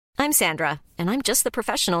I'm Sandra, and I'm just the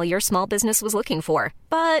professional your small business was looking for.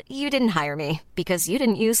 But you didn't hire me because you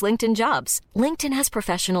didn't use LinkedIn Jobs. LinkedIn has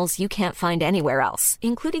professionals you can't find anywhere else,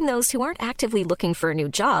 including those who aren't actively looking for a new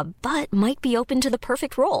job, but might be open to the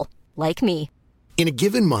perfect role, like me. In a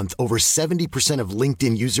given month, over 70% of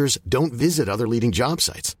LinkedIn users don't visit other leading job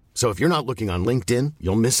sites. So if you're not looking on LinkedIn,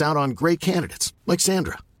 you'll miss out on great candidates like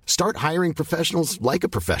Sandra. Start hiring professionals like a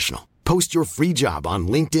professional. Post your free job on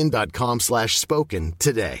linkedin.com/spoken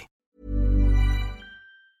today.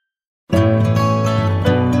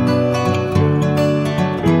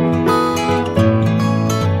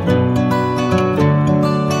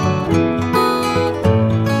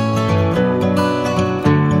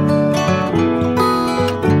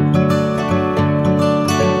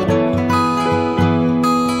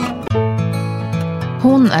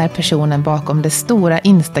 Hon är personen bakom det stora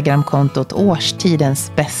Instagram-kontot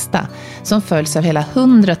Årstidens bästa, som följs av hela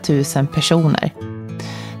 100 000 personer.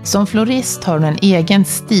 Som florist har hon en egen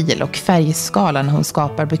stil och färgskala när hon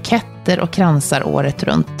skapar buketter och kransar året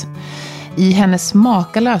runt. I hennes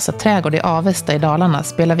makalösa trädgård i Avesta i Dalarna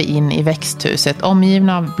spelar vi in i växthuset,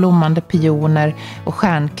 omgivna av blommande pioner och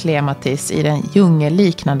stjärnklematis i den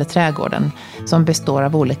djungelliknande trädgården som består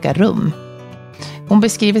av olika rum. Hon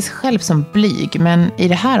beskriver sig själv som blyg, men i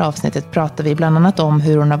det här avsnittet pratar vi bland annat om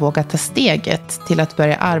hur hon har vågat ta steget till att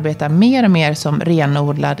börja arbeta mer och mer som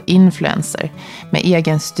renodlad influencer med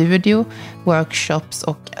egen studio, workshops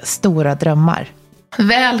och stora drömmar.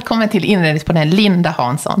 Välkommen till inredningspanelen Linda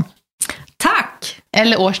Hansson. Tack!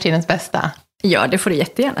 Eller Årstidens bästa. Ja, det får du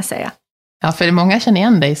jättegärna säga. Ja, för många känner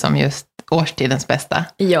igen dig som just Årstidens bästa.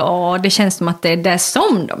 Ja, det känns som att det är det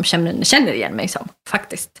som de känner igen mig som,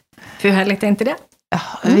 faktiskt. Hur härligt är inte det? Ja,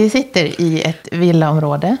 vi sitter i ett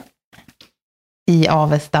villaområde i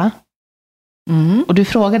Avesta. Och du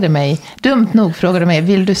frågade mig, dumt nog frågade mig,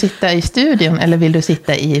 vill du sitta i studion eller vill du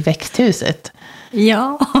sitta i växthuset?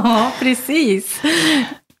 Ja, precis.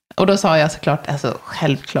 Och då sa jag såklart, alltså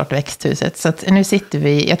självklart växthuset. Så att nu sitter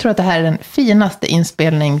vi, jag tror att det här är den finaste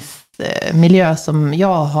inspelningsmiljö som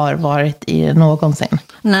jag har varit i någonsin.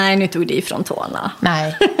 Nej, nu tog du ifrån tårna.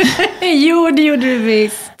 Nej. Jo, det gjorde du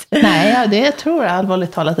visst. Nej, det tror jag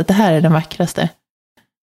allvarligt talat att det här är den vackraste.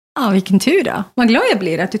 Ja, vilken tur då. Vad glad jag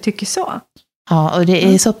blir att du tycker så. Ja, och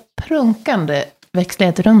det är så prunkande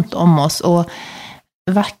växtlighet runt om oss. Och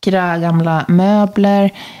vackra gamla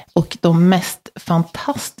möbler och de mest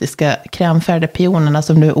fantastiska krämfärgade pionerna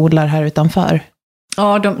som du odlar här utanför.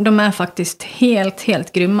 Ja, de är faktiskt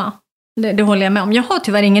helt grymma. Det håller jag med om. Jag har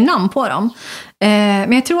tyvärr ingen namn på dem.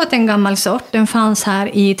 Men jag tror att en gammal sort, den fanns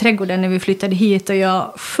här i trädgården när vi flyttade hit. Och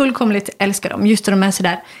jag fullkomligt älskar dem. Just de är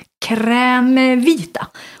sådär krämvita.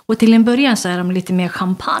 Och till en början så är de lite mer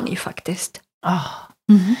champagne faktiskt.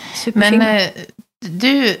 Men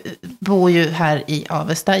du bor ju här i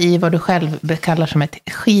Avesta i vad du själv kallar som ett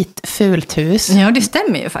skitfult hus. Ja, det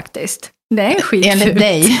stämmer ju faktiskt. Det är skitfult. Enligt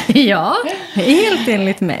dig? Ja, helt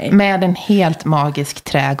enligt mig. Med en helt magisk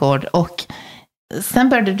trädgård. Och sen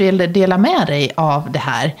började du dela med dig av det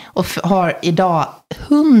här. Och har idag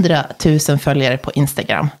 100 000 följare på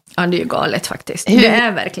Instagram. Ja, det är ju galet faktiskt. Det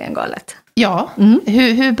är verkligen galet. Ja,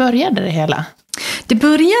 hur började det hela? Det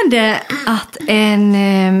började att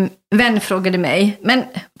en vän frågade mig, men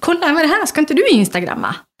kolla, vad är det här? Ska inte du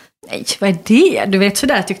instagramma? Nej, vad är det? Du vet,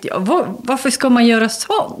 sådär tyckte jag. Varför ska man göra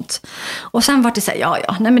sånt? Och sen var det så här,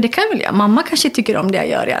 ja, nej men det kan jag väl göra. Mamma kanske tycker om det jag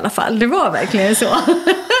gör i alla fall. Det var verkligen så.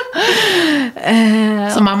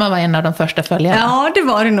 Så mamma var en av de första följarna? Ja, det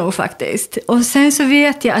var det nog faktiskt. Och sen så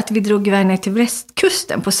vet jag att vi drog iväg ner till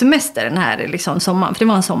västkusten på semester den här liksom sommaren. För det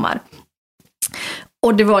var en sommar.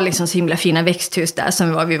 Och det var liksom så himla fina växthus där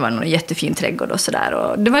som vi var någon jättefin trädgård och sådär.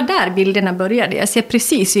 Och det var där bilderna började. Jag ser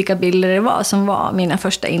precis vilka bilder det var som var mina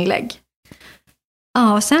första inlägg.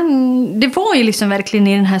 Ja, och sen, det var ju liksom verkligen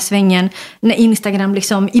i den här svängen när Instagram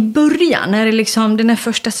liksom i början, när det liksom, den här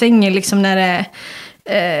första svängen liksom när det,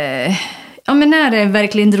 när det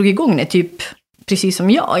verkligen drog igång det, typ precis som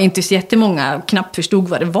jag, inte så jättemånga knappt förstod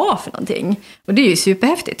vad det var för någonting. Och det är ju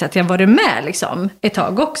superhäftigt att jag varit med liksom ett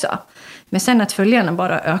tag också. Men sen att följarna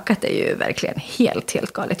bara ökat är ju verkligen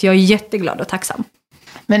helt galet. Jag är jätteglad och tacksam.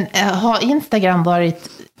 Men har Instagram varit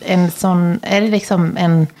en sån, är det liksom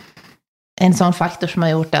en sån faktor som har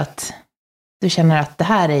gjort att du känner att det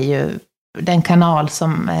här är ju den kanal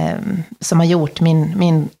som har gjort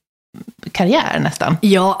min karriär nästan?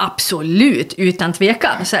 Ja, absolut. Utan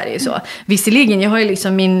tvekan så är det ju så. Visserligen, jag har ju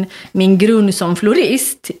liksom min grund som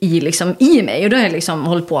florist i mig. Och då har jag liksom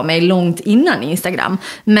hållit på med långt innan Instagram.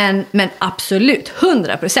 Men absolut,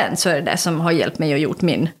 100% så är det som har hjälpt mig och gjort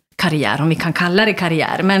min karriär. Om vi kan kalla det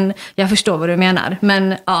karriär. Men jag förstår vad du menar.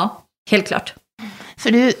 Men ja, helt klart.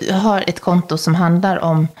 För du har ett konto som handlar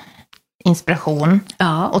om inspiration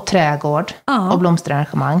och trädgård och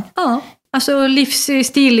blomsterarrangemang. Ja, alltså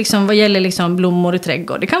livsstil liksom, vad gäller liksom blommor och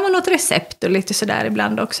trädgård. Det kan vara något recept och lite sådär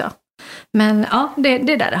ibland också. Men ja, det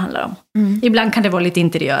är där det handlar om. Ibland kan det vara lite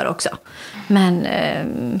interiör också. Men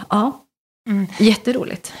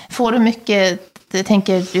jätteroligt. Får du mycket, jag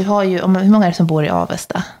tänker, du har ju, hur många är det som bor i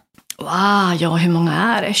Avesta? Wow, ja, hur många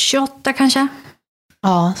är det? 28 kanske?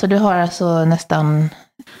 Ja, så du har alltså nästan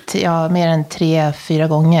mer än 3-4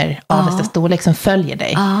 gånger Avesta storlek som följer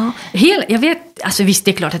dig. Ja, jag vet, alltså visst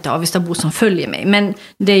det är klart att det är Avesta-bor som följer mig, men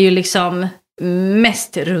det är ju liksom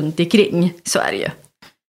mest runt omkring, så är det ju.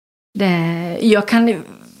 Jag kan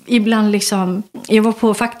ibland liksom, jag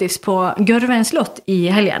var faktiskt på Görvens slott i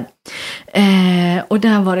helgen. Och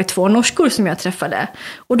där var det 2 norskor som jag träffade.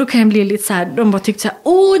 Och då kan jag bli lite så här, de bara tyckte så här,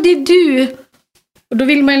 åh det är du! Och då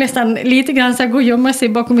vill man nästan lite grann så här gå och gömma sig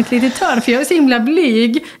bakom ett litet hörn, för jag är så himla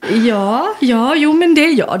blyg. Jo men det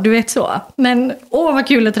är jag, du vet så. Men vad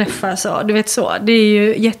kul att träffa, så, du vet så. Det är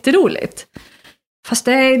ju jätteroligt. Fast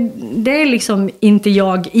det är liksom inte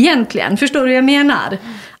jag egentligen. Förstår du vad jag menar?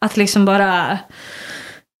 Att liksom bara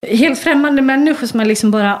helt främmande människor som är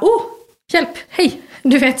liksom bara, hjälp, hej,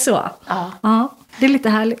 du vet så. Ja, det är lite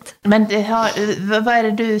härligt. Men vad är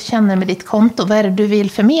det du känner med ditt konto? Vad är det du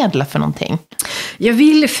vill förmedla för någonting? Jag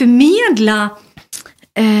vill förmedla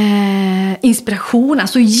inspiration,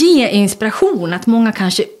 alltså ge inspiration. Att många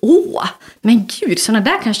kanske, men gud, såna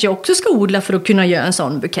där kanske jag också ska odla för att kunna göra en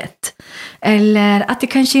sån bukett. Eller att det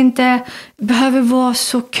kanske inte behöver vara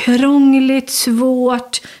så krångligt,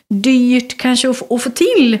 svårt, dyrt kanske att få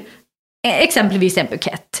till exempelvis en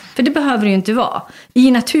bukett. För det behöver det ju inte vara.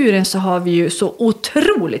 I naturen så har vi ju så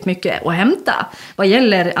otroligt mycket att hämta vad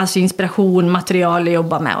gäller alltså inspiration, material att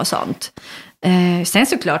jobba med och sånt. Sen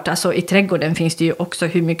såklart, alltså i trädgården finns det ju också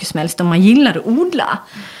hur mycket som helst om man gillar att odla.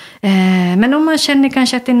 Men om man känner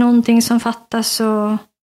kanske att det är någonting som fattas, så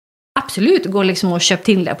absolut gå liksom och köp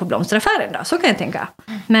till det på blomsteraffären då, så kan jag tänka.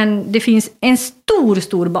 Men det finns en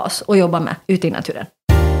stor bas att jobba med ute i naturen.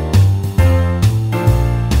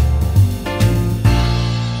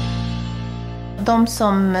 De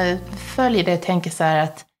som följer det tänker så här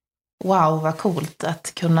att wow, vad coolt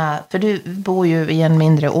att kunna, för du bor ju i en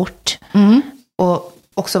mindre ort. Och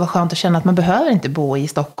också var skönt att känna att man behöver inte bo i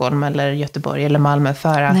Stockholm eller Göteborg eller Malmö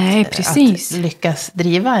för att, att lyckas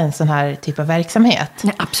driva en sån här typ av verksamhet.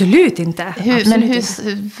 Nej, absolut inte.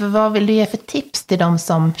 Vad vill du ge för tips till de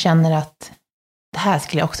som känner att det här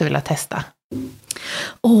skulle jag också vilja testa?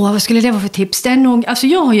 Vad skulle det vara för tips? Det är nog, alltså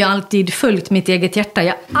jag har ju alltid följt mitt eget hjärta.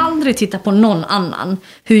 Jag har aldrig tittat på någon annan.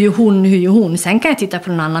 Hur gör hon? Sen kan jag titta på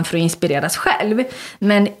någon annan för att inspireras själv.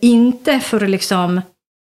 Men inte för att liksom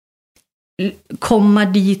komma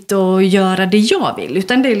dit och göra det jag vill.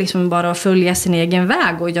 Utan det är liksom bara att följa sin egen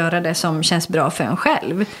väg och göra det som känns bra för en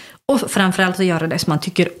själv. Och framförallt att göra det som man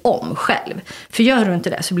tycker om själv. För gör du inte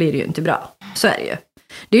det så blir det ju inte bra. Så är det ju.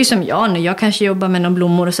 Det är ju som jag nu. Jag kanske jobbar med några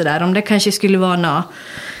blommor och sådär. Om det kanske skulle vara några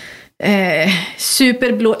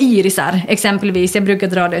superblå irisar exempelvis. Jag brukar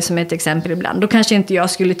dra det som ett exempel ibland. Då kanske inte jag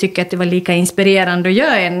skulle tycka att det var lika inspirerande att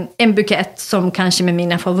göra en bukett som kanske med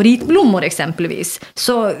mina favoritblommor exempelvis.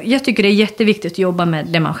 Så jag tycker det är jätteviktigt att jobba med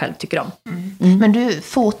det man själv tycker om. Men du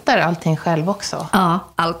fotar allting själv också? Ja,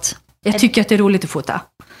 allt. Jag tycker att det är roligt att fota.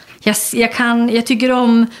 Jag tycker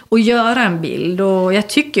om att göra en bild, och jag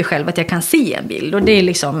tycker själv att jag kan se en bild, och det är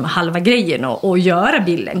liksom halva grejen, och göra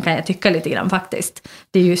bilden kan jag tycka lite grann faktiskt.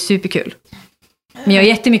 Det är ju superkul. Men jag har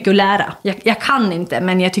jättemycket att lära. Jag kan inte,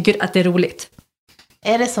 men jag tycker att det är roligt.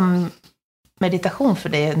 Är det som meditation för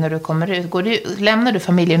dig när du kommer ut? Lämnar du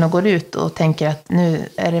familjen och går ut och tänker att nu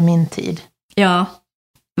är det min tid? Ja,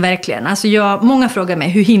 verkligen. Alltså många frågar mig,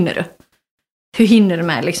 hur hinner du? Hur hinner du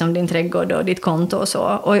med liksom din trädgård och ditt konto och så?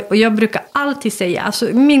 Och jag brukar alltid säga, alltså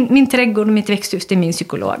min trädgård och mitt växthus, det är min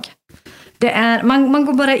psykolog. Det är, man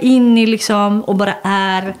går bara in i liksom, och bara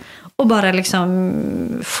är, och bara liksom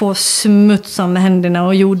får smuts om händerna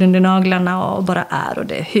och jord under naglarna, och bara är, och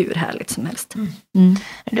det är hur härligt som helst.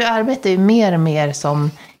 Du arbetar ju mer och mer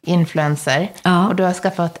som influencer, och du har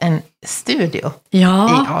skaffat en studio i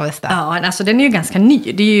Avesta. Ja, alltså den är ju ganska ny,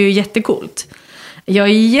 det är ju jättekult. Jag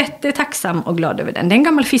är jättetacksam och glad över den. Det är en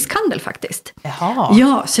gammal fiskhandel faktiskt. Jaha.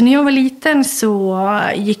 Ja, så när jag var liten så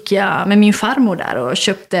gick jag med min farmor där och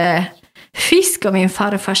köpte fisk av min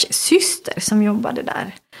farfars syster som jobbade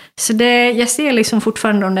där. Så jag ser liksom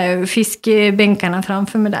fortfarande de där fiskbänkarna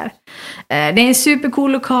framför mig där. Det är en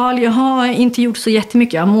supercool lokal. Jag har inte gjort så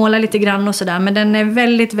jättemycket. Jag målar lite grann och sådär. Men den är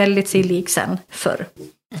väldigt, väldigt sig lik sen förr.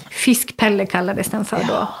 Fiskpelle kallades den för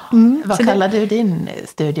då. Vad kallar du din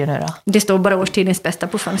studie nu då? Det står bara årstidens bästa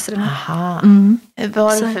på fönstren. Aha.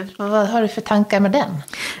 Vad har du för tankar med den?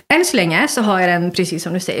 Än så länge så har jag den, precis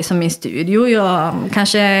som du säger, som min studio. Jag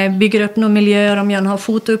kanske bygger upp några miljöer om jag har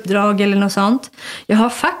fotouppdrag eller något sånt. Jag har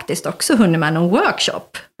faktiskt också hunnit med någon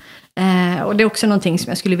workshop. Och det är också någonting som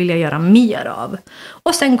jag skulle vilja göra mer av.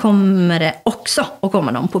 Och sen kommer det också att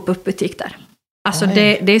komma någon pop-up-butik där. Alltså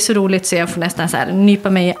det är så roligt så jag får nästan så här nypa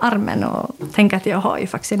mig i armen och tänka att jag har ju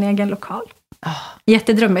faktiskt en egen lokal.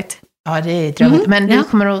 Jättedrömmigt. Ja, det är drömmigt. Men du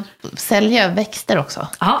kommer att sälja växter också?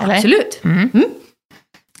 Ja, eller? Absolut.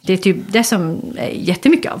 Det är typ det som är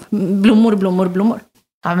jättemycket av. Blommor.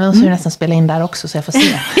 Ja, men måste du nästan spela in där också så jag får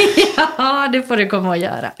se. Ja, det får du komma och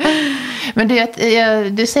göra. Men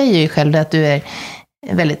du säger ju själv att du är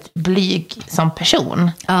väldigt blyg som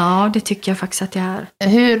person. Ja, det tycker jag faktiskt att jag är.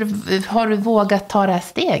 Hur har du vågat ta det här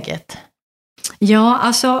steget? Ja,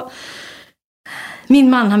 alltså min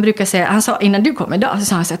man, han brukar säga, han sa innan du kom idag så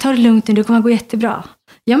sa han så här, ta det lugnt nu, det kommer att gå jättebra.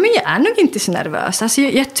 Ja, men jag är nog inte så nervös. Alltså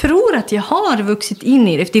jag tror att jag har vuxit in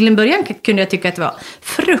i det. För till en början kunde jag tycka att det var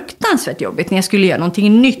fruktansvärt jobbigt när jag skulle göra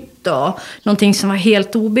någonting nytt och någonting som var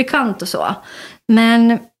helt obekant och så.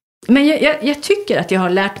 Men jag tycker att jag har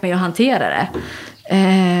lärt mig att hantera det.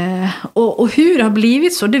 Och hur det har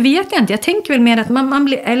blivit så, det vet jag inte. Jag tänker väl mer att man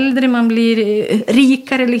blir äldre, man blir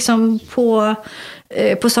rikare liksom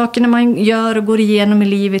på sakerna man gör och går igenom i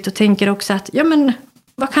livet och tänker också att, ja men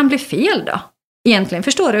vad kan bli fel då? Egentligen,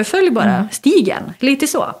 förstår du? Följ bara stigen, lite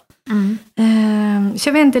så. Så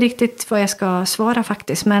jag vet inte riktigt vad jag ska svara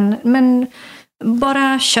faktiskt, men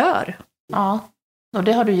bara kör. Ja, och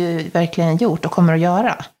det har du ju verkligen gjort och kommer att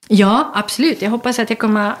göra. Ja, absolut. Jag hoppas att jag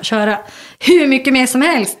kommer att köra hur mycket mer som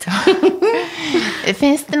helst.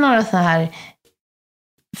 Finns det några så här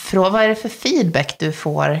vad är det för feedback du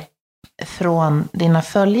får från dina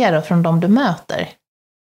följare och från dem du möter?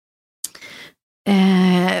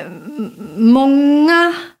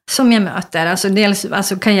 Många som jag möter, alltså dels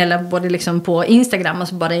kan gälla både liksom på Instagram och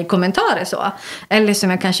så bara i kommentarer så, eller som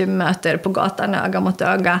jag kanske möter på gatan öga mot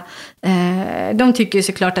öga, de tycker ju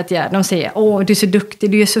såklart att de säger, åh du är så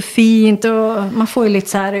duktig, du är så fint, och man får ju lite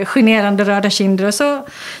så här generande röda kinder och så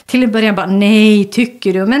till att börja bara, nej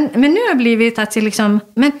tycker du, men nu har det blivit att jag liksom,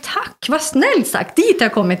 men tack, vad snällt sagt, dit har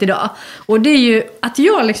jag kommit idag, och det är ju att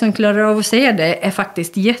jag liksom klarar av att säga det är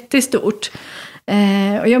faktiskt jättestort.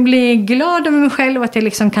 Och jag blir glad över mig själv att jag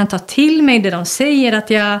liksom kan ta till mig det de säger, att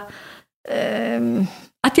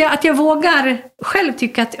jag vågar själv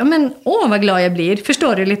tycka att, ja men vad glad jag blir,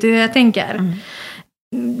 förstår du lite hur jag tänker.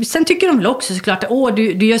 Sen tycker de väl också såklart att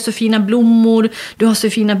du gör så fina blommor, du har så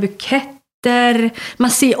fina buketter,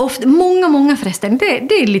 man ser ofta, många förresten,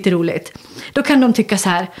 det är lite roligt, då kan de tycka så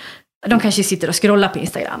här. De kanske sitter och scrollar på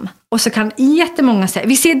Instagram och så kan jättemånga säga,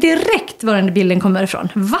 vi ser direkt var den bilden kommer ifrån.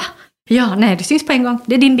 Va? Ja, nej, det syns på en gång.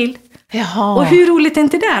 Det är din bild. Jaha. Och hur roligt är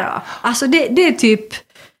inte det då? Alltså det är typ,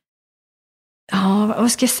 ja,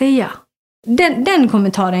 vad ska jag säga? Den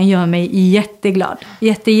kommentaren gör mig jätteglad.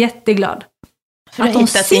 Jätteglad. För att de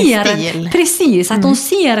ser precis, att de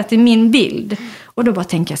ser att det är min bild. Och då bara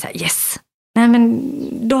tänker jag så här, yes. Nej, men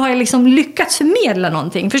då har jag liksom lyckats förmedla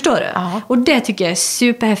någonting, förstår du? Ja. Och det tycker jag är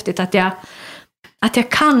superhäftigt, att jag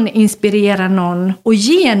kan inspirera någon och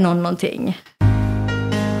ge någon någonting.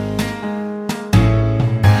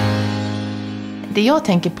 Det jag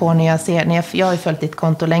tänker på när jag har ju följt ditt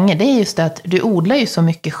konto länge, det är just att du odlar ju så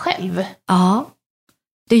mycket själv. Ja,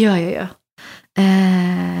 det gör jag ju.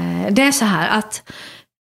 Det är så här att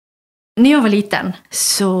när jag var liten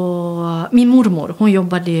så, min mormor, hon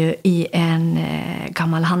jobbade ju i en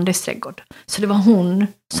gammal handelsträdgård. Så det var hon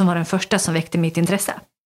som var den första som väckte mitt intresse.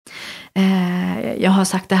 Jag har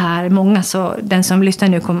sagt det här många, så den som lyssnar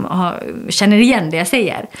nu känner igen det jag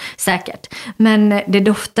säger säkert. Men det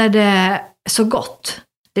doftade så gott.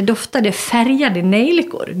 Det doftade färgade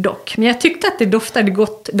nejlikor dock. Men jag tyckte att det doftade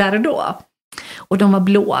gott där och då. Och de var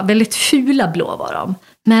blå, väldigt fula blå var de.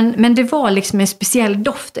 Men det var liksom en speciell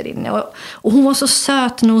doft där inne. Och hon var så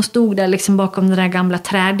söt när hon stod där liksom bakom den där gamla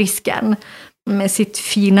trädisken med sitt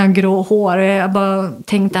fina grå hår. Och jag bara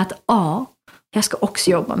tänkte att jag ska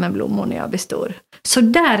också jobba med blommor när jag blir stor. Så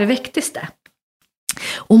där väcktes det.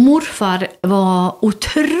 Och morfar var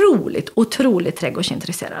otroligt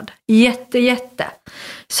trädgårdsintresserad. Jätte.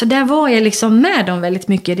 Så där var jag liksom med dem väldigt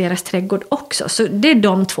mycket i deras trädgård också. Så det är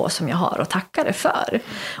de två som jag har att tacka det för.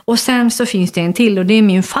 Och sen så finns det en till, och det är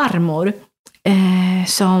min farmor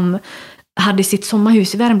som hade sitt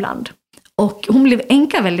sommarhus i Värmland. Och hon blev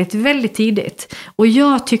änka väldigt, väldigt tidigt. Och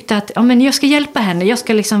jag tyckte att jag ska hjälpa henne. Jag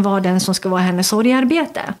ska liksom vara den som ska vara hennes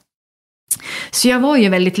sorgarbete. Så jag var ju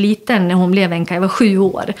väldigt liten när hon blev änka, jag var 7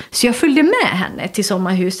 år. Så jag följde med henne till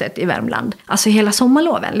sommarhuset i Värmland. Alltså hela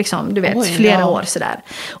sommarloven, liksom, du vet, flera år sådär.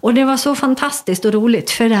 Och det var så fantastiskt och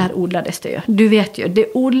roligt, för där odlades det ju. Du vet ju, det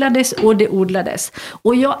odlades och det odlades.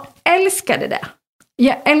 Och jag älskade det.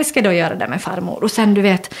 Jag älskade att göra det med farmor. Och sen, du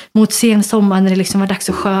vet, mot sensommaren när det liksom var dags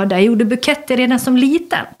att skörda. Jag gjorde buketter redan som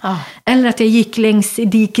liten. Eller att jag gick längs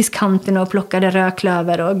dikeskanten och plockade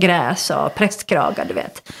röklöver och gräs och prästkragar, du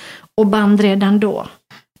vet. Och band redan då.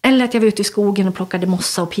 Eller att jag var ute i skogen och plockade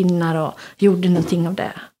mossa och pinnar och gjorde någonting av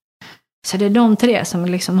det. Så det är de 3 som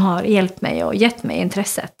liksom har hjälpt mig och gett mig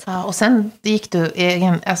intresset. Ja, och sen gick du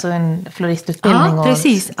en floristutbildning och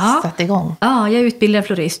satte igång. Ja, jag utbildade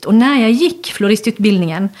florist. Och när jag gick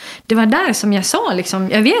floristutbildningen, det var där som jag sa, liksom,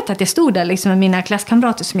 jag vet att jag stod där liksom med mina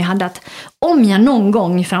klasskamrater som jag hade, att om jag någon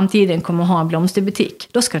gång i framtiden kommer att ha en blomsterbutik,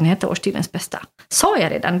 då ska den heta Årstidens bästa. Sa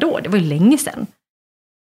jag redan då, det var ju länge sedan.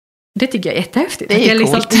 Det tycker jag är jättehäftigt. Det är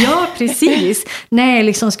liksom, coolt. ja, precis. När jag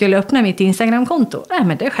liksom skulle öppna mitt Instagram-konto. Nej,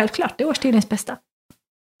 men det är självklart. Det är Årstidens bästa.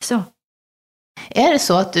 Så. Är det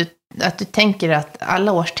så att du tänker att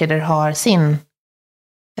alla årstider har sin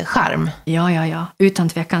charm? Ja. Utan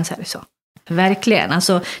tvekan så är det så. Verkligen.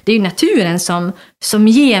 Alltså, det är ju naturen som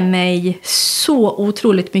ger mig så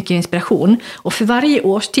otroligt mycket inspiration. Och för varje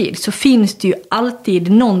årstid så finns det ju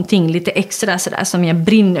alltid någonting lite extra sådär som jag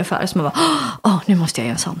brinner för. Som jag bara, nu måste jag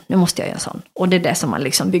göra en sån. Och det är det som man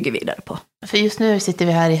liksom bygger vidare på. För just nu sitter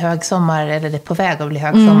vi här i högsommar, eller det är på väg att bli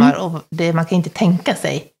högsommar. Och man kan inte tänka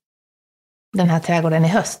sig den här trädgården i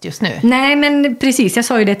höst just nu. Nej, men precis. Jag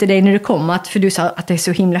sa ju det till dig när du kom, för du sa att det är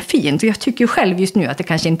så himla fint. Och jag tycker ju själv just nu att det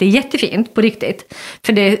kanske inte är jättefint på riktigt.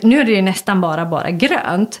 För nu är det ju nästan bara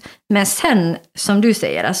grönt. Men sen, som du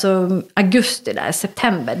säger, alltså augusti där,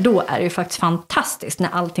 september, då är det ju faktiskt fantastiskt när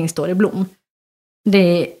allting står i blom.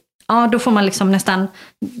 Då får man liksom nästan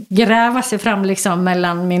gräva sig fram liksom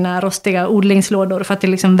mellan mina rostiga odlingslådor för att det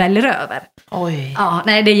liksom väller över. Oj. Ja,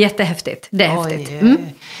 nej, det är jättehäftigt. Det är häftigt.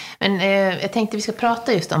 Men jag tänkte vi ska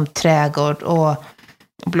prata just om trädgård och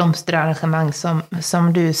blomsterarrangemang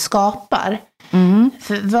som du skapar.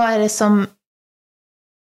 För vad är det som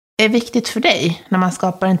är viktigt för dig när man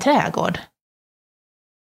skapar en trädgård?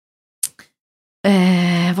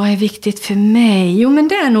 Vad är viktigt för mig? Jo, men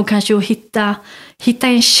det är nog kanske att hitta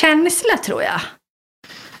en känsla, tror jag.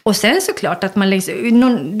 Och sen såklart att man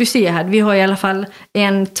liksom, du ser här, vi har i alla fall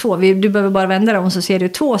 2, du behöver bara vända dem så ser du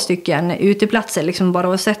 2 stycken uteplatser, liksom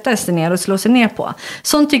bara att sätta sig ner och slå sig ner på.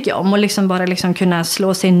 Sånt tycker jag om, och liksom bara liksom kunna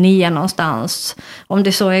slå sig ner någonstans. Om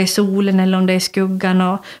det så är i solen eller om det är i skuggan,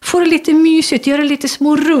 och få det lite mysigt, göra lite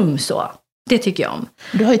små rum så. Det tycker jag om.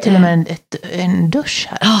 Du har ju till och med en dusch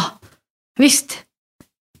här. Ja, visst.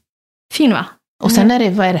 Fin, va? Och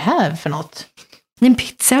sen vad är det här för något? En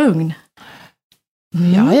pizzaugn.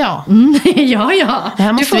 Ja. Ja. Det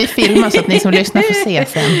här måste vi filma så att ni som lyssnar får se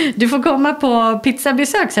sen. Du får komma på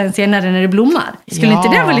pizzabesök sen senare när det blommar. Skulle inte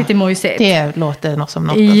det vara lite mojsigt? Det låter något som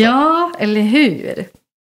något. Ja, eller hur?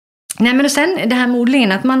 Nej, men och sen det här med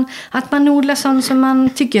odlingen, att man odlar sånt som man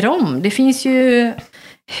tycker om. Det finns ju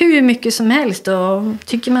hur mycket som helst, och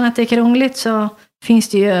tycker man att det är krångligt så finns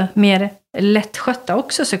det ju mer lättskötta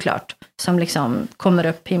också såklart. Som liksom kommer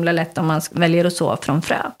upp himla lätt om man väljer att så från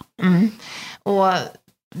frö. Och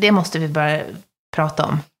det måste vi börja prata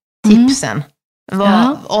om. Tipsen.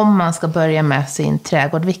 Om man ska börja med sin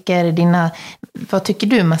trädgård. Vad tycker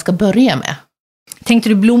du man ska börja med? Tänkte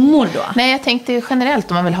du blommor då? Nej, jag tänkte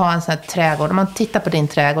generellt om man vill ha en sån här trädgård. Om man tittar på din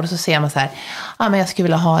trädgård så ser man så här. Men jag skulle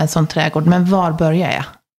vilja ha en sån trädgård. Men var börjar jag?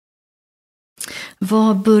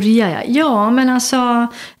 Var börjar jag? Ja, men alltså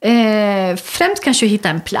främst kanske hitta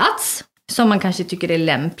en plats som man kanske tycker är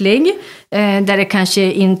lämplig, där det kanske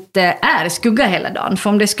inte är skugga hela dagen. För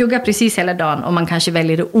om det är skugga precis hela dagen och man kanske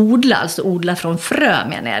väljer att odla, alltså odla från frö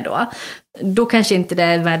menar jag då kanske inte det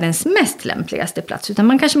är världens mest lämpligaste plats, utan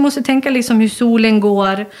man kanske måste tänka liksom hur solen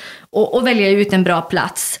går och välja ut en bra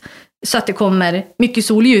plats så att det kommer mycket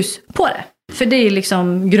solljus på det. För det är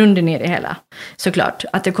liksom grunden i det hela, såklart,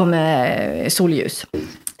 att det kommer solljus.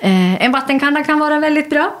 En vattenkanna kan vara väldigt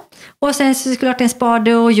bra. Och sen såklart en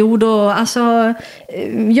spade och jord.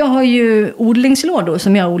 Jag har ju odlingslådor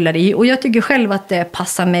som jag odlar i. Och jag tycker själv att det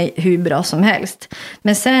passar mig hur bra som helst.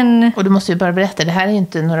 Men sen... Och du måste ju bara berätta, det här är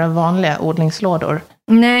inte några vanliga odlingslådor.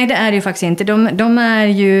 Nej, det är det ju faktiskt inte. De är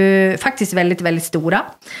ju faktiskt väldigt, väldigt stora.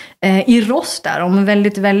 I rost där, om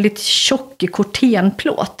väldigt, väldigt tjock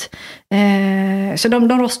kortenplåt. Så de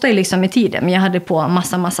rostar ju liksom i tiden. Men jag hade på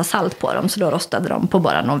massa salt på dem. Så då rostade de på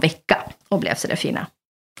bara någon vecka. Och blev så där fina.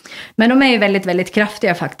 Men de är ju väldigt, väldigt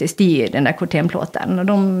kraftiga faktiskt i den där kortenplåten. Och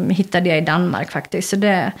de hittade jag i Danmark faktiskt. Så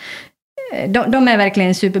det De är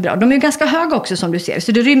verkligen superbra. De är ju ganska höga också som du ser.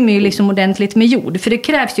 Så det rymmer ju liksom ordentligt med jord. För det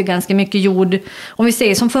krävs ju ganska mycket jord. Om vi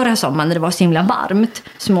säger som förra sommaren när det var så himla varmt.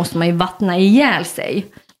 Så måste man ju vattna ihjäl sig.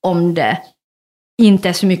 Om det inte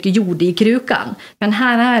är så mycket jord i krukan. Men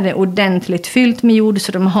här är det ordentligt fyllt med jord.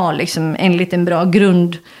 Så de har liksom en liten bra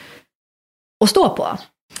grund att stå på.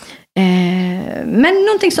 Men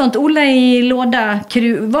någonting sånt, odla i låda,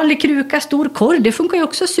 vanlig kruka, stor korg, det funkar ju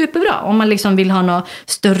också superbra om man liksom vill ha någon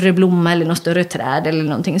större blomma eller något större träd eller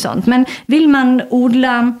någonting sånt. Men vill man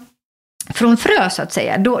odla från frö så att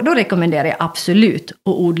säga, då rekommenderar jag absolut att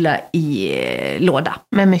odla i låda.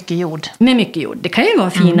 Med mycket jord. Med mycket jord. Det kan ju vara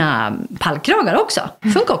fina pallkragar också.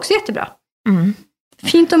 Funkar också jättebra.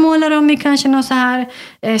 Fint att måla dem i kanske någon så här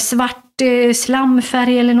svart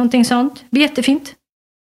slamfärg eller någonting sånt. Jättefint.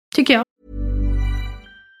 Tycker jag.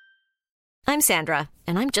 I'm Sandra,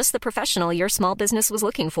 and I'm just the professional your small business was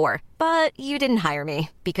looking for. But you didn't hire me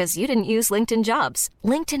because you didn't use LinkedIn Jobs.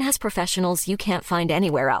 LinkedIn has professionals you can't find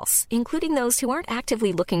anywhere else, including those who aren't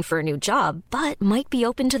actively looking for a new job, but might be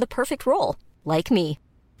open to the perfect role, like me.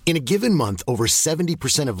 In a given month, over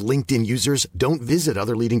 70% of LinkedIn users don't visit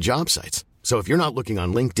other leading job sites. So if you're not looking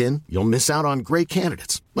on LinkedIn, you'll miss out on great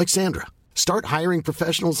candidates like Sandra. Start hiring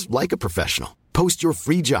professionals like a professional. Post your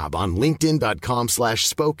free job on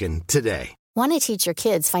linkedin.com/spoken today. Want to teach your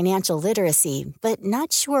kids financial literacy, but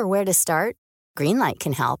not sure where to start? Greenlight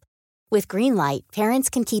can help. With Greenlight, parents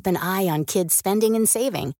can keep an eye on kids' spending and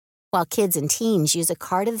saving, while kids and teens use a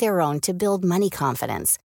card of their own to build money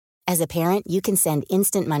confidence. As a parent, you can send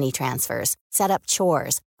instant money transfers, set up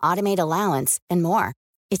chores, automate allowance, and more.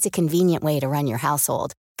 It's a convenient way to run your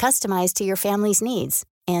household, customized to your family's needs,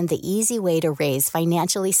 and the easy way to raise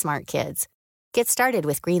financially smart kids. Get started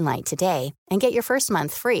with Greenlight today and get your first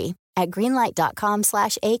month free at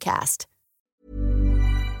greenlight.com/acast.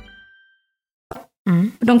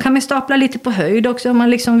 De kan man stapla lite på höjd också om man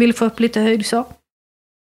liksom vill få upp lite höjd så.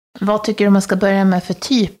 Vad tycker du man ska börja med för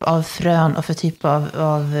typ av frön och för typ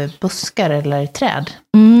av buskar eller träd?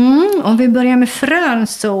 Om vi börjar med frön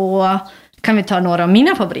så kan vi ta några av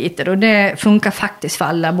mina favoriter. Och det funkar faktiskt för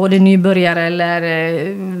alla, både nybörjare eller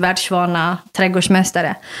världsvana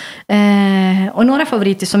trädgårdsmästare. Och några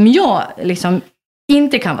favoriter som jag liksom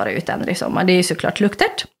inte kan vara utan i sommar, det är såklart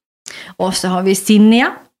luktert. Och så har vi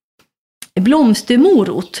zinnia.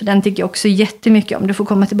 Blomstermorot, den tycker jag också jättemycket om. Du får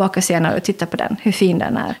komma tillbaka senare och titta på den, hur fin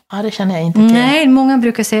den är. Ja, det känner jag inte till. Nej, många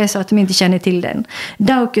brukar säga så att de inte känner till den.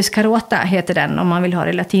 Daucus carota heter den om man vill ha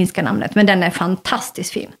det latinska namnet. Men den är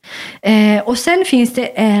fantastiskt fin. Och sen finns det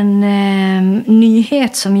en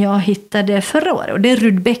nyhet som jag hittade förra året. Och det är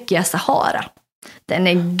Rudbeckia Sahara. Den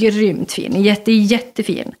är grymt fin,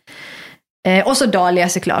 jättefin. Och så dahlia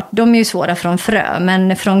såklart. De är ju svåra från frö,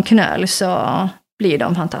 men från knöl så blir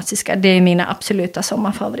de fantastiska. Det är mina absoluta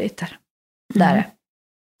sommarfavoriter. Där.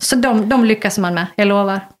 Så de lyckas man med, jag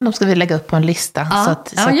lovar. De ska vi lägga upp på en lista så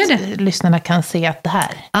att lyssnarna kan se att det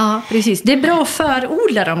här. Ja, precis. Det är bra att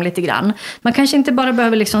förodla dem lite grann. Man kanske inte bara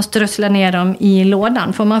behöver liksom strössla ner dem i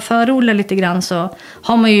lådan. Får man förodla lite grann så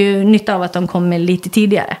har man ju nytta av att de kommer lite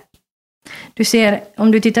tidigare. Du ser,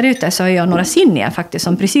 om du tittar ut där så har jag några zinnia faktiskt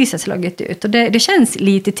som precis har slagit ut. Och det känns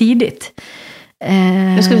lite tidigt.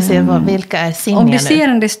 Nu ska vi se vilka är zinnia nu. Om du ser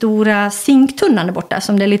den stora zinktunnan där borta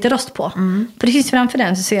som det är lite rost på. Precis framför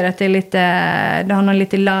den så ser du att det är lite, det har någon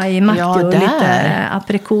lite lime-aktig och lite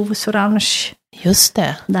aprikosorange. Just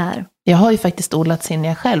det. Där. Jag har ju faktiskt odlat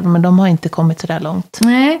zinnia själv, men de har inte kommit så där långt.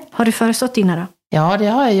 Nej, har du förestått dina då? Ja, det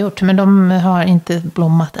har jag gjort, men de har inte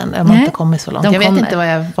blommat än. De har inte kommit så långt. Jag vet inte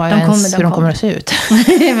hur de kommer att se ut.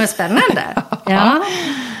 Det var spännande. Ja.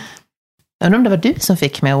 Jag undrar om det var du som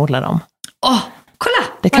fick mig att odla dem. Kolla!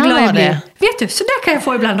 Det kan vara det. Vet du, så där kan jag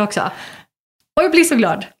få ibland också. Och jag blir så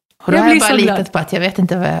glad. Och då har jag bara litat på att jag vet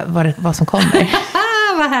inte vad som kommer.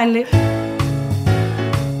 Vad härligt.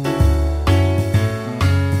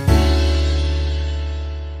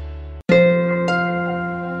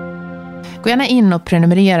 Gå gärna in och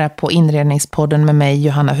prenumerera på Inredningspodden med mig,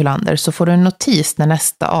 Johanna Hylander, så får du en notis när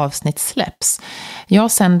nästa avsnitt släpps.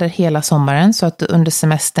 Jag sänder hela sommaren så att du under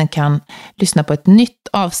semestern kan lyssna på ett nytt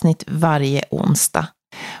avsnitt varje onsdag.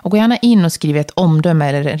 Och gå gärna in och skriv ett omdöme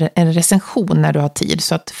eller en recension när du har tid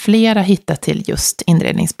så att flera hittar till just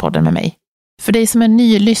Inredningspodden med mig. För dig som är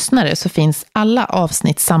ny lyssnare så finns alla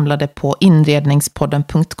avsnitt samlade på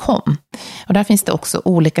inredningspodden.com. Och där finns det också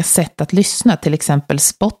olika sätt att lyssna, till exempel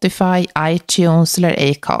Spotify, iTunes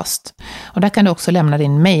eller Acast. Och där kan du också lämna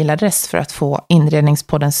din mailadress för att få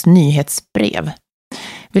Inredningspoddens nyhetsbrev.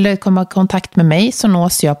 Vill du komma i kontakt med mig så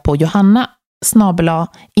nås jag på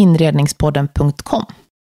johanna@inredningspodden.com.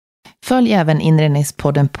 Följ även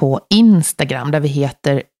Inredningspodden på Instagram där vi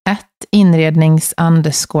heter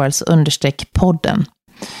 @inrednings_podden.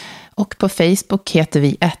 Och på Facebook heter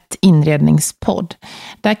vi @inredningspodd.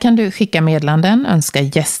 Där kan du skicka meddelanden, önska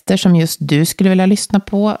gäster som just du skulle vilja lyssna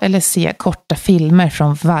på eller se korta filmer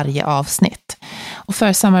från varje avsnitt. Och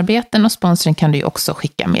för samarbeten och sponsring kan du ju också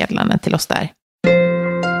skicka meddelanden till oss där.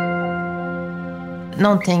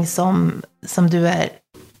 Någonting som du är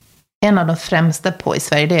en av de främsta på i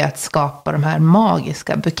Sverige, det är att skapa de här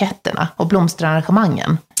magiska buketterna och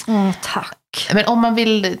blomsterarrangemangen. Tack. Men om man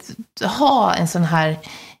vill ha en sån här,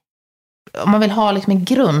 om man vill ha liksom en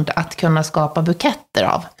grund att kunna skapa buketter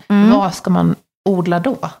av, vad ska man odla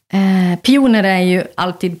då? Pioner är ju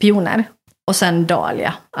alltid pioner. Och sen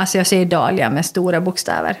dahlia. Alltså jag ser dahlia med stora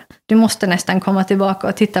bokstäver. Du måste nästan komma tillbaka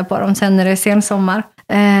och titta på dem sen när det är sensommar.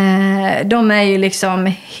 De är ju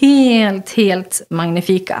liksom helt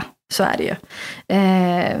magnifika. Så är det ju.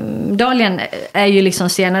 Dahlian är ju liksom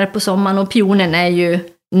senare på sommaren och pionen är ju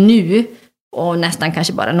nu. Och nästan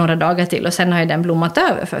kanske bara några dagar till. Och sen har ju den blommat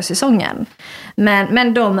över för säsongen.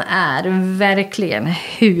 Men de är verkligen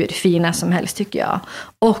hur fina som helst tycker jag.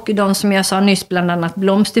 Och de som jag sa nyss, bland annat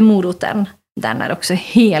blomstermoroten. Den är också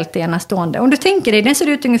helt enastående. Om du tänker dig, den ser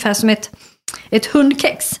ut ungefär som ett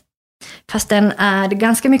hundkex. Fast den är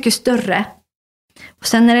ganska mycket större. Och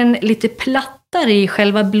sen är den lite plattare i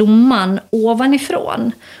själva blomman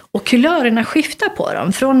ovanifrån. Och kulörerna skiftar på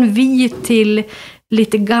dem. Från vit till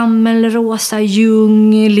lite gammelrosa,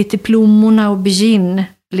 ljung, lite plommorna och aubergine,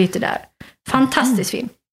 lite där. Fantastiskt fin.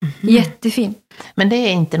 Jättefin. Men det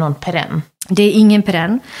är inte någon perenn? Det är ingen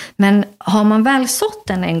perenn. Men har man väl sått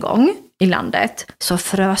den en gång i landet så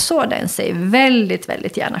frösår den sig väldigt,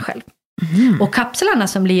 väldigt gärna själv. Och kapslarna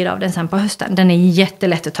som blir av den sen på hösten, den är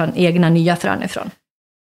jättelätt att ta en egna nya frön ifrån.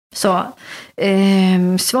 Så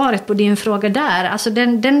svaret på din fråga där, alltså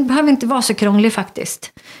den behöver inte vara så krånglig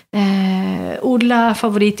faktiskt. Odla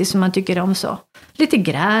favoriter som man tycker om så. Lite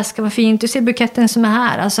gräs kan vara fint. Du ser buketten som är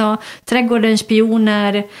här. Alltså trädgårdens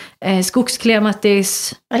pioner,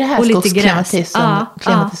 skogsklimatis är det här och lite gräs.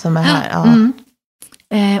 Som är här. Ja.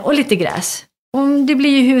 Och lite gräs. Och det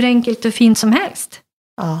blir ju hur enkelt och fint som helst.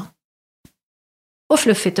 Ja. Och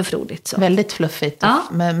fluffigt och frodigt. Så. Väldigt fluffigt. Ja.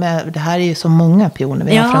 Det här är ju så många pioner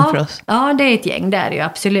vi har framför oss. Ja, det är ett gäng, det är det ju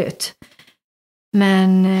absolut.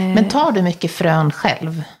 Men tar du mycket frön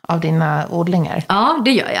själv av dina odlingar? Ja,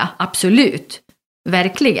 det gör jag. Absolut.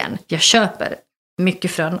 Verkligen. Jag köper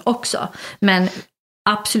mycket frön också. Men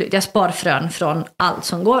absolut, jag sparar frön från allt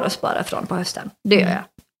som går att spara från på hösten. Det gör jag.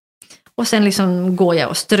 Och sen liksom går jag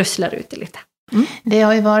och strösslar ut det lite. Det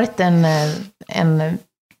har ju varit en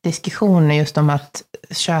diskussion just om att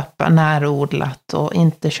köpa närodlat och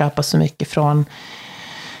inte köpa så mycket från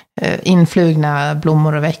influgna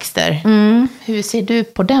blommor och växter. Hur ser du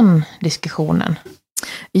på den diskussionen?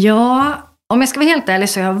 Ja, om jag ska vara helt ärlig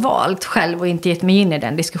så har jag valt själv och inte gett mig in i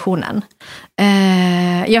den diskussionen.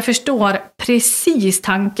 Jag förstår precis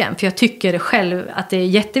tanken, för jag tycker själv att det är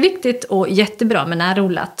jätteviktigt och jättebra med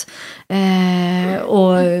närodlat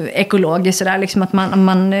och ekologiskt sådär, liksom att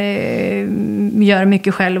man gör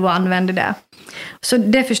mycket själv och använder det. Så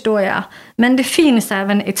det förstår jag. Men det finns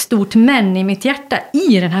även ett stort men i mitt hjärta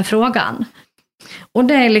i den här frågan. Och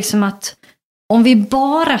det är liksom att om vi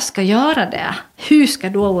bara ska göra det, hur ska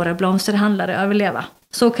då våra blomsterhandlare överleva?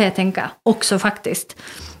 Så kan jag tänka också faktiskt.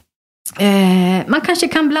 Man kanske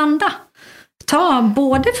kan blanda. Ta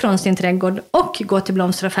både från sin trädgård och gå till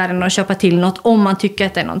blomsteraffären och köpa till något om man tycker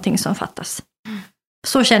att det är någonting som fattas.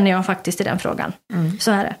 Så känner jag faktiskt i den frågan.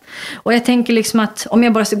 Så är det. Och jag tänker liksom att om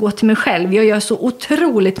jag bara ska gå till mig själv, jag gör så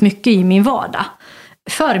otroligt mycket i min vardag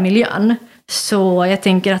för miljön. Så jag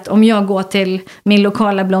tänker att om jag går till min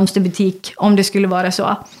lokala blomsterbutik, om det skulle vara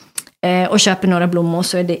så, och köper några blommor,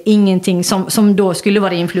 så är det ingenting som då skulle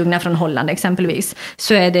vara influgna från Holland exempelvis.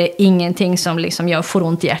 Så är det ingenting som liksom jag får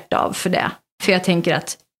ont i hjärta av för det. För jag tänker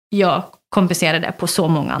att jag kompenserar det på så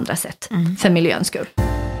många andra sätt för miljöns skull.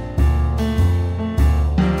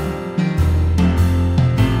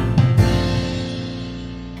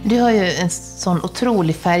 Du har ju en sån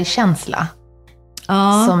otrolig färgkänsla.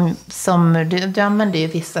 Ja. Som du använder ju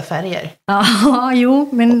vissa färger. Ja, jo,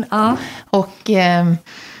 men ja. Och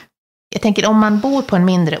jag tänker om man bor på en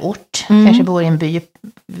mindre ort, kanske bor i en by.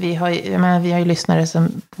 Vi har ju lyssnare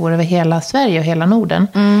som bor över hela Sverige och hela Norden.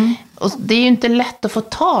 Och det är ju inte lätt att få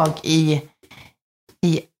tag i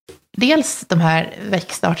dels de här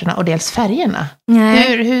växtarterna och dels färgerna.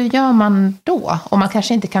 Hur gör man då? Om man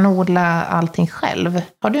kanske inte kan odla allting själv.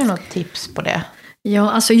 Har du något tips på det?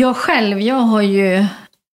 Ja, alltså jag har ju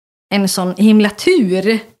en sån himla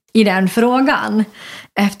tur i den frågan.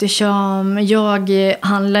 Eftersom jag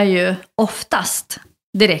handlar ju oftast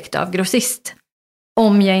direkt av grossist.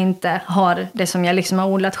 om jag inte har det som jag liksom har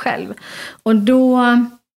odlat själv. Och då,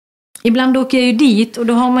 ibland åker jag ju dit och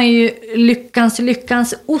då har man ju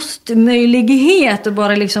lyckans ostmöjlighet och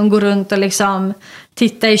bara liksom gå runt och liksom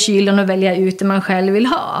titta i kylen och välja ut det man själv vill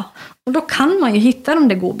ha. Och då kan man ju hitta de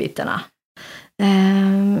där godbitarna.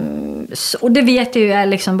 Och det vet jag ju är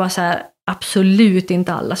liksom bara så här, absolut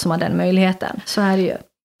inte alla som har den möjligheten. Så är det ju.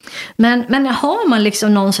 Men har man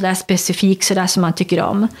liksom någon sådär specifik sådär som man tycker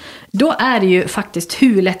om, då är det ju faktiskt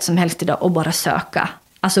hur lätt som helst idag att bara söka.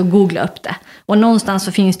 Alltså googla upp det. Och någonstans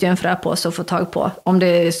så finns det ju en fröpåse att få tag på. Om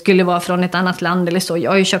det skulle vara från ett annat land eller så.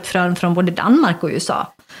 Jag har ju köpt frön från både Danmark och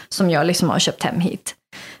USA. Som jag liksom har köpt hem hit.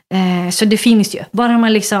 Så det finns ju. Bara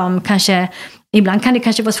man liksom kanske, ibland kan det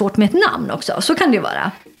kanske vara svårt med ett namn också. Så kan det ju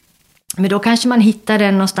vara. Men då kanske man hittar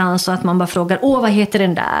den någonstans så att man bara frågar, vad heter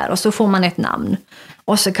den där? Och så får man ett namn.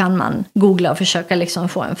 Och så kan man googla och försöka liksom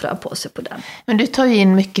få en fröpåse på den. Men du tar ju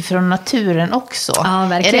in mycket från naturen också. Ja,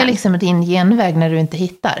 verkligen. Är det liksom din genväg när du inte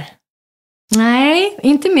hittar? Nej,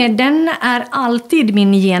 inte mer. Den är alltid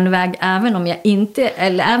min genväg även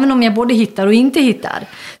om jag både hittar och inte hittar.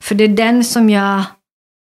 För det är den som jag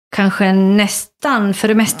kanske nästan, för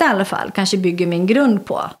det mesta i alla fall, kanske bygger min grund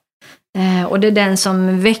på. Och det är den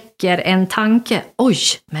som väcker en tanke.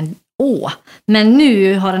 Men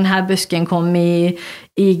nu har den här busken kommit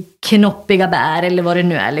i knoppiga bär eller vad det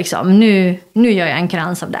nu är liksom. Nu gör jag en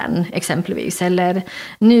krans av den exempelvis. Eller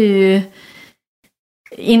nu,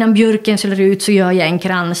 innan björken ser ut så gör jag en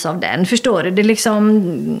krans av den. Förstår du? Det är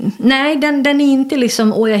liksom, nej, den är inte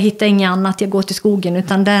liksom, jag hittar inget annat, jag går till skogen.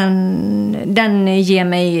 Utan den ger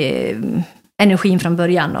mig energin från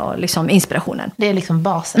början och liksom inspirationen. Det är liksom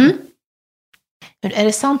basen. Mm. Är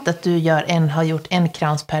det sant att du har gjort en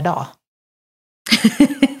krans per dag?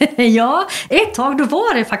 Ja, ett tag då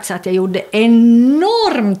var det faktiskt att jag gjorde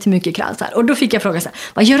enormt mycket kransar. Och då fick jag fråga så här,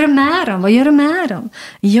 vad gör du med dem?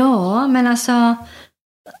 Ja, men alltså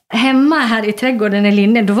hemma här i trädgården i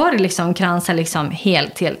Linne, då var det liksom kransar liksom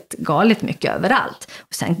helt galet mycket överallt.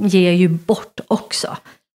 Och sen ger jag ju bort också.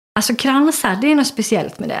 Alltså kransar, det är något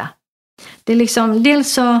speciellt med det. Det är liksom,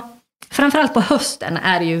 dels så, framförallt på hösten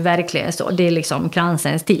är det ju verkligen så. Det är liksom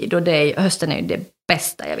kransens tid och hösten är ju det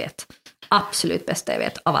bästa jag vet. Absolut bästa jag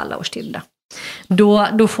vet av alla årstider.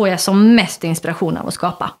 Då får jag som mest inspiration av att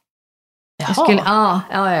skapa. Ja,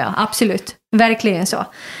 absolut. Verkligen så.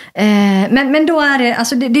 Men då är det,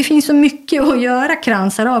 alltså det finns så mycket att göra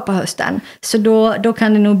kransar av på hösten. Så då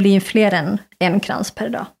kan det nog bli fler än en krans per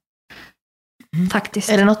dag. Faktiskt.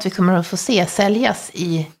 Är det något vi kommer att få se säljas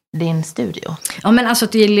i din studio? Ja, men alltså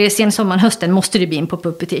till sensommaren, hösten måste det bli en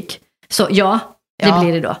pop-up butik. Så ja, det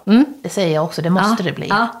blir det då. Mm. Det säger jag också, det måste det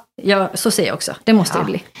bli. Ja, så säger jag också. Det måste det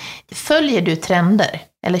bli. Följer du trender?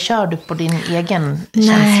 Eller kör du på din egen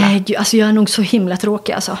känsla? Nej, alltså jag är nog så himla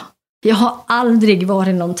tråkig alltså. Jag har aldrig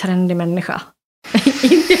varit någon trendig människa.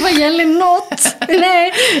 Inte vad gäller något.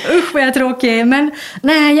 Nej, usch vad jag är tråkig. Men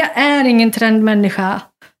nej, jag är ingen trendmänniska.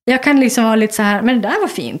 Jag kan liksom vara lite så här, men det där var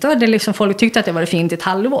fint. Då hade liksom folk tyckte att det var fint i ett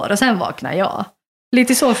halvår och sen vaknar jag.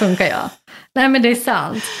 Lite så funkar jag. Nej, men det är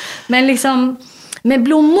sant. Men liksom med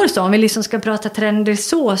blommor så, om vi liksom ska prata trender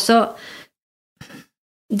så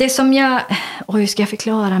det som hur ska jag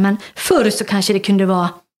förklara, men förr så kanske det kunde vara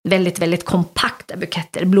väldigt, väldigt kompakta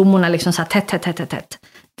buketter. Blommorna liksom så här tätt.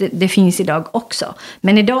 Det finns idag också.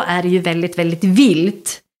 Men idag är det ju väldigt, väldigt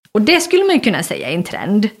vilt. Och det skulle man ju kunna säga är en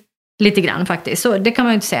trend. Lite grann faktiskt. Så det kan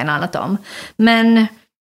man ju inte säga något annat om. Men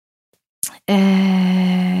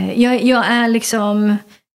jag är liksom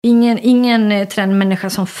ingen trendmänniska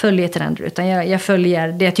som följer trender. Utan jag följer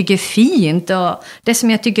det jag tycker är fint. Och det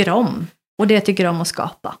som jag tycker om. Och det jag tycker om att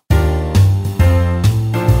skapa.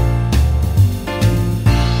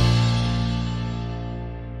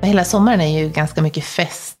 Hela sommaren är ju ganska mycket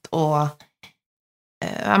fest. Och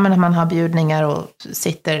man har bjudningar och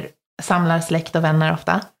samlar släkt och vänner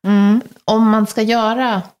ofta. Mm. Om man ska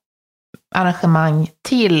göra arrangemang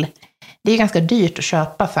det är ganska dyrt att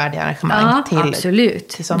köpa färdiga arrangemang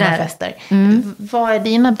till sommarfester. Mm. Vad är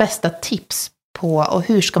dina bästa tips på och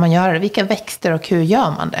hur ska man göra det? Vilka växter och hur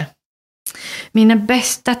gör man det? Mina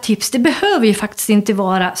bästa tips, det behöver ju faktiskt inte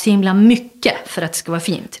vara så himla mycket för att det ska vara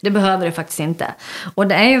fint. Det behöver det faktiskt inte. Och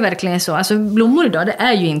det är ju verkligen så, alltså blommor idag, det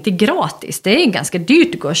är ju inte gratis. Det är ganska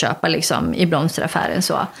dyrt att gå och köpa liksom i blomsteraffären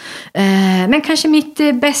så. Men kanske mitt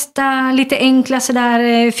bästa, lite enkla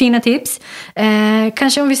sådär fina tips.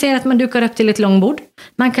 Kanske om vi säger att man dukar upp till ett långbord.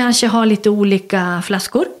 Man kanske har lite olika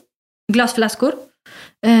flaskor, glasflaskor.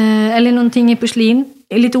 Eller någonting i porslin.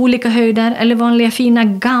 I lite olika höjder. Eller vanliga fina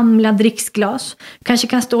gamla dricksglas. Kanske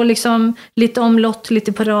kan stå liksom lite omlott,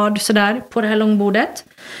 lite på rad sådär på det här långbordet.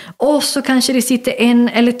 Och så kanske det sitter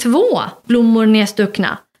 1 eller 2 blommor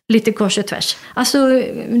nedstuckna. Lite kors och tvärs. Alltså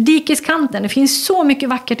dikeskanten, det finns så mycket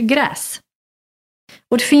vackert gräs.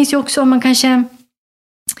 Och det finns ju också, man kanske,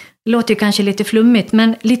 det låter ju kanske lite flummigt,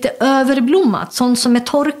 men lite överblommat, sånt som är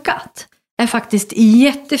torkat, är faktiskt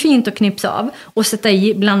jättefint att knipsa av och sätta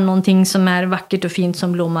i bland någonting som är vackert och fint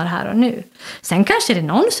som blommar här och nu. Sen kanske det är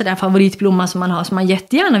någon sådär favoritblomma som man har, som man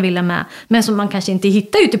jättegärna vill ha med, men som man kanske inte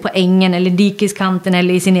hittar ute på ängen eller dikeskanten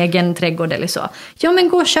eller i sin egen trädgård eller så. Ja, men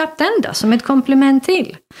gå och köp den då, som ett komplement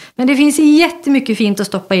till. Men det finns jättemycket fint att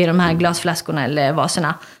stoppa i de här glasflaskorna eller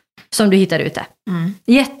vaserna som du hittar ute.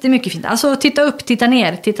 Jättemycket fint. Alltså titta upp, titta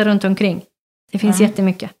ner, titta runt omkring. Det finns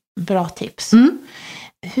jättemycket. Bra tips.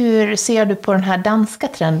 Hur ser du på den här danska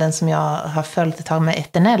trenden som jag har följt ett tag med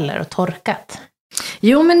eterneller och torkat?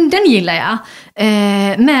 Jo, men den gillar jag.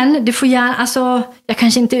 Men det får gärna, alltså, jag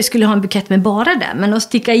kanske inte skulle ha en bukett med bara det, men att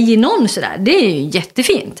sticka i någon sådär, det är ju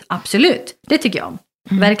jättefint. Absolut, det tycker jag om.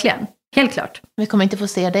 Verkligen, helt klart. Vi kommer inte få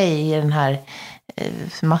se dig i den här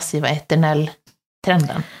massiva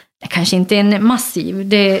eternell-trenden. Kanske inte en massiv,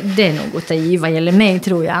 det är nog att ta i vad gäller mig,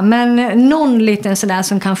 tror jag. Men någon liten sådär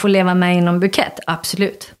som kan få leva med i någon bukett,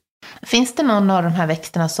 absolut. Finns det någon av de här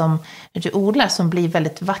växterna som du odlar som blir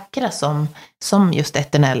väldigt vackra som just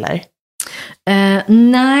eterneller?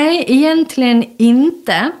 Nej, egentligen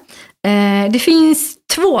inte. Det finns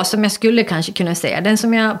 2 som jag skulle kanske kunna säga. Den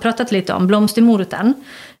som jag pratat lite om, blomstermoroten.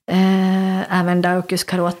 Även Daucus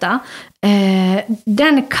carota.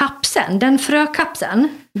 Den kapseln, den frökapseln,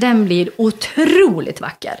 den blir otroligt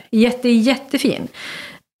vacker. Jättefin.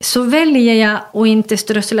 Så väljer jag att inte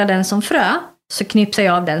strössla den som frö, så knipsar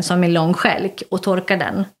jag av den som en lång skälk och torkar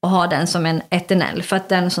den och har den som en eternell, för att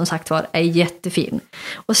den som sagt var är jättefin.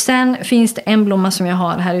 Och sen finns det en blomma som jag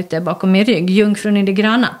har här ute bakom min rygg, jungfrun i det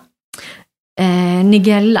gröna.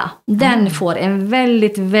 Nigella. Den får en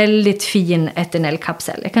väldigt, väldigt fin eternell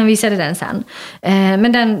kapsel. Jag kan visa dig den sen.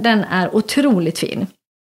 Men den är otroligt fin.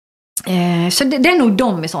 Så det är nog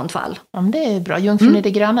de i sånt fall. Ja, det är bra. Jungfrun i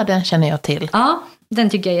det gröna, den känner jag till. Ja, den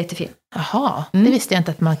tycker jag är jättefin. Jaha, det visste jag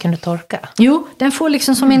inte att man kunde torka. Jo, den får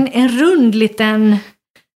liksom som en rund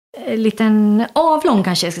liten avlång,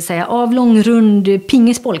 kanske jag ska säga. Avlång, rund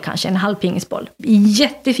pingisboll kanske. En halv pingisboll.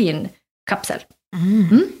 Jättefin kapsel.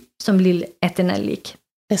 Som blir eternell-lik.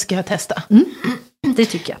 Det ska jag testa. Det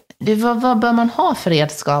tycker jag. Vad bör man ha för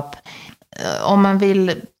redskap om man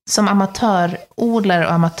vill som amatörodlare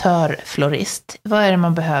och amatörflorist? Vad är det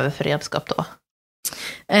man behöver för redskap då?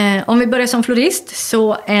 Om vi börjar som florist,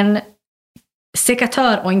 så en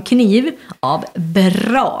sekatör och en kniv av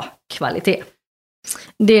bra kvalitet.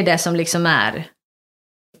 Det är det som liksom är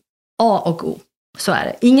A och O. Så är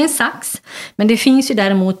det. Ingen sax, men det finns ju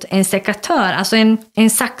däremot en sekatör, alltså en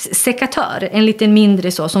saxsekatör, en lite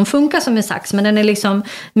mindre så, som funkar som en sax, men den är liksom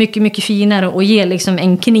mycket, mycket finare och ger liksom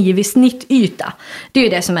en knivig snittyta. Det är ju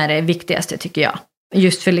det som är det viktigaste, tycker jag.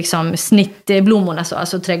 Just för liksom snittblommorna, så,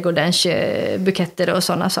 alltså trädgårdens buketter och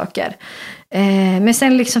sådana saker. Men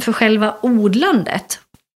sen liksom för själva odlandet,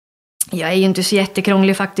 jag är ju inte så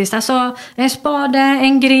jättekrånglig faktiskt. Alltså en spade,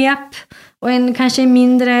 en grep och en kanske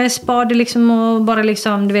mindre spade liksom, och bara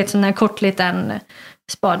liksom, du vet, sån här kort liten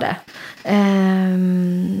spade.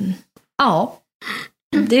 Ja,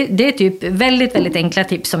 det är typ väldigt, väldigt enkla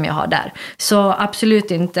tips som jag har där. Så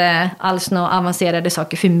absolut inte alls några avancerade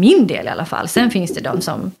saker för min del i alla fall. Sen finns det de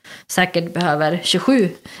som säkert behöver 27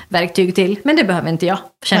 verktyg till, men det behöver inte jag,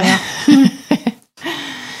 känner jag.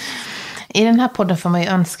 I den här podden får man ju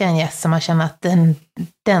önska en gäst som man känner att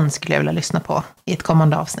den skulle jag vilja lyssna på i ett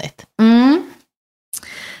kommande avsnitt.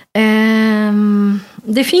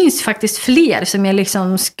 Det finns faktiskt fler som jag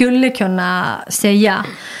liksom skulle kunna säga.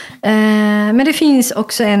 Men det finns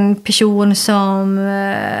också en person som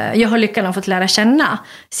jag har lyckats ha fått lära känna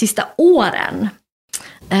sista åren.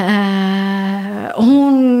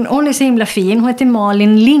 Hon är så himla fin. Hon heter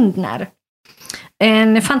Malin Lindner.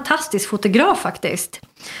 En fantastisk fotograf faktiskt.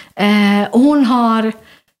 Hon har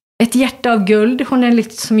ett hjärta av guld. Hon är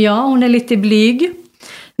lite som jag. Hon är lite blyg.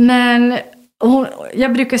 Men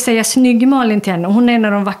jag brukar säga snygg Malin till henne. Hon är en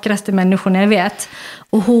av de vackraste människorna jag vet.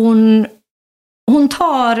 Och hon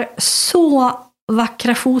tar så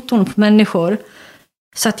vackra foton på människor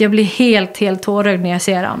så att jag blir helt tårögd när jag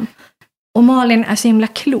ser dem. Och Malin är så himla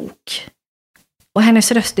klok. Och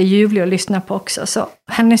hennes röst är ljuvlig att lyssna på också. Så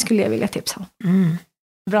henne skulle jag vilja tipsa om.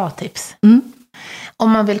 Bra tips.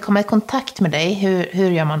 Om man vill komma i kontakt med dig,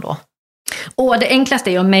 hur gör man då? Det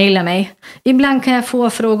enklaste är att mejla mig. Ibland kan jag få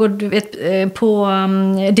frågor på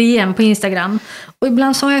DM på Instagram. Och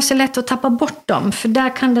ibland så har jag så lätt att tappa bort dem. För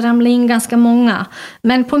där kan det ramla in ganska många.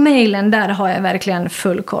 Men på mejlen där har jag verkligen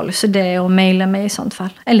full koll. Så det är att mejla mig i sånt fall.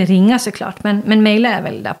 Eller ringa såklart. Men mejla är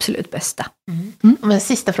väl det absolut bästa. Men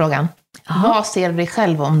sista frågan. Vad ser du dig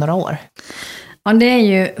själv om några år? Ja, det är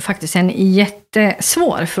ju faktiskt en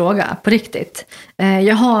jättesvår fråga på riktigt.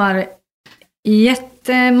 Jag har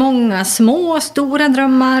jättemånga små och stora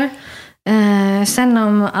drömmar. Sen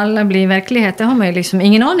om alla blir verklighet, det har man ju liksom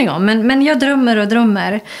ingen aning om. Men jag drömmer och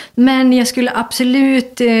drömmer. Men jag skulle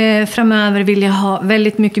absolut framöver vilja ha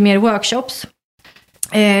väldigt mycket mer workshops.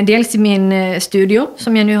 Dels i min studio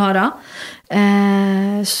som jag nu har då.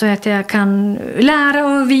 Så att jag kan lära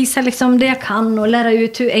och visa liksom det jag kan och lära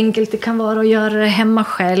ut hur enkelt det kan vara att göra det hemma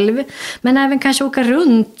själv. Men även kanske åka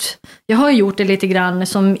runt. Jag har gjort det lite grann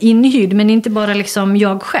som inhyrd, men inte bara liksom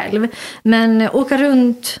jag själv. Men åka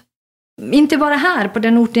runt, inte bara här på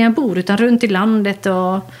den orten jag bor, utan runt i landet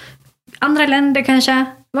och andra länder kanske.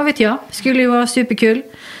 Vad vet jag, skulle ju vara superkul.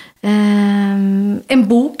 En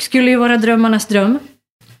bok skulle ju vara drömmarnas dröm.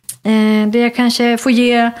 Där jag kanske får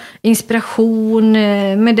ge inspiration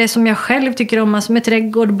med det som jag själv tycker om, alltså med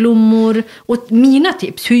trädgård, blommor och mina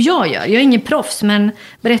tips, hur jag gör. Jag är ingen proffs, men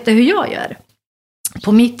berätta hur jag gör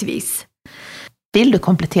på mitt vis. Vill du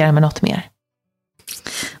komplettera med något mer?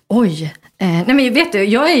 Oj, nej men vet du,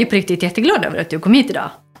 jag är ju på riktigt jätteglad över att du kom hit idag.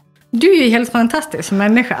 Du är ju helt fantastisk som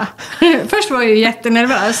människa. Först var jag ju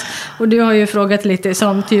jättenervös. Och du har ju frågat lite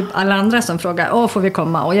som typ alla andra som frågar. Får vi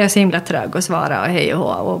komma? Och jag är så himla trög och svara och hej och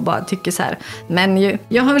hå. Och bara tycker så här. Men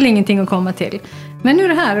jag har väl ingenting att komma till. Men nu är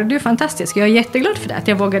det här och du är fantastisk. Jag är jätteglad för det. Att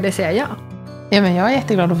jag vågade säga ja. Ja, men jag är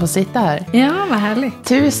jätteglad att få sitta här. Ja, vad härligt.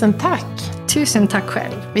 Tusen tack. Tusen tack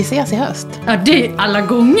själv. Vi ses i höst. Ja, det är alla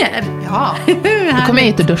gånger. Ja. Du kommer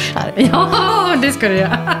hit och duschar. Ja, det ska du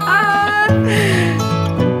göra.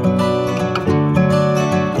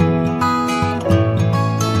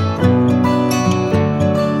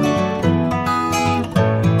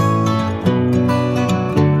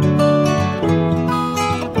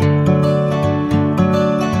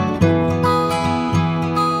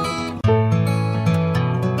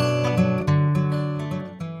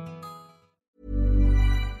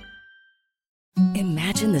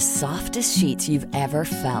 Imagine the softest sheets you've ever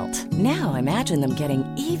felt. Now imagine them getting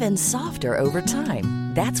even softer over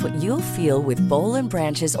time. That's what you'll feel with Boll &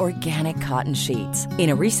 Branch's organic cotton sheets. In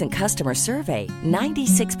a recent customer survey,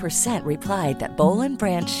 96% replied that Boll &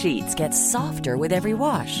 Branch sheets get softer with every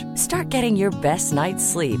wash. Start getting your best night's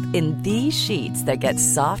sleep in these sheets that get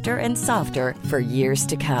softer and softer for years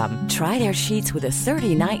to come. Try their sheets with a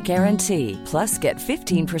 30-night guarantee. Plus, get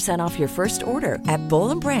 15% off your first order at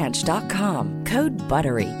bollandbranch.com. Code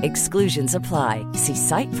BUTTERY. Exclusions apply. See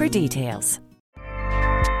site for details.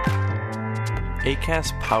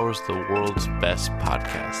 Acast powers the world's best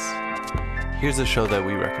podcasts. Here's a show that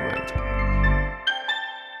we recommend.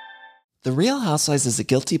 The Real Housewives is a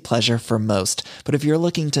guilty pleasure for most, but if you're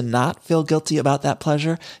looking to not feel guilty about that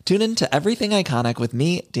pleasure, tune in to Everything Iconic with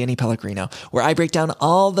me, Danny Pellegrino, where I break down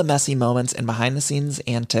all the messy moments and behind-the-scenes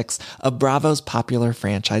antics of Bravo's popular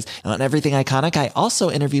franchise. And on Everything Iconic, I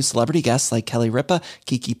also interview celebrity guests like Kelly Ripa,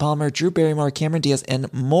 Keke Palmer, Drew Barrymore, Cameron Diaz, and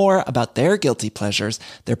more about their guilty pleasures,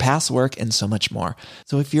 their past work, and so much more.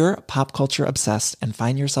 So if you're pop culture obsessed and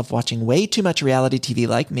find yourself watching way too much reality TV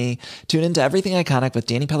like me, tune in to Everything Iconic with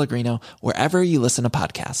Danny Pellegrino, wherever you listen to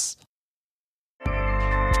podcasts.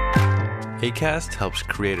 Acast helps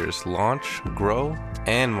creators launch, grow,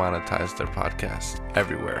 and monetize their podcasts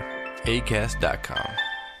everywhere. Acast.com.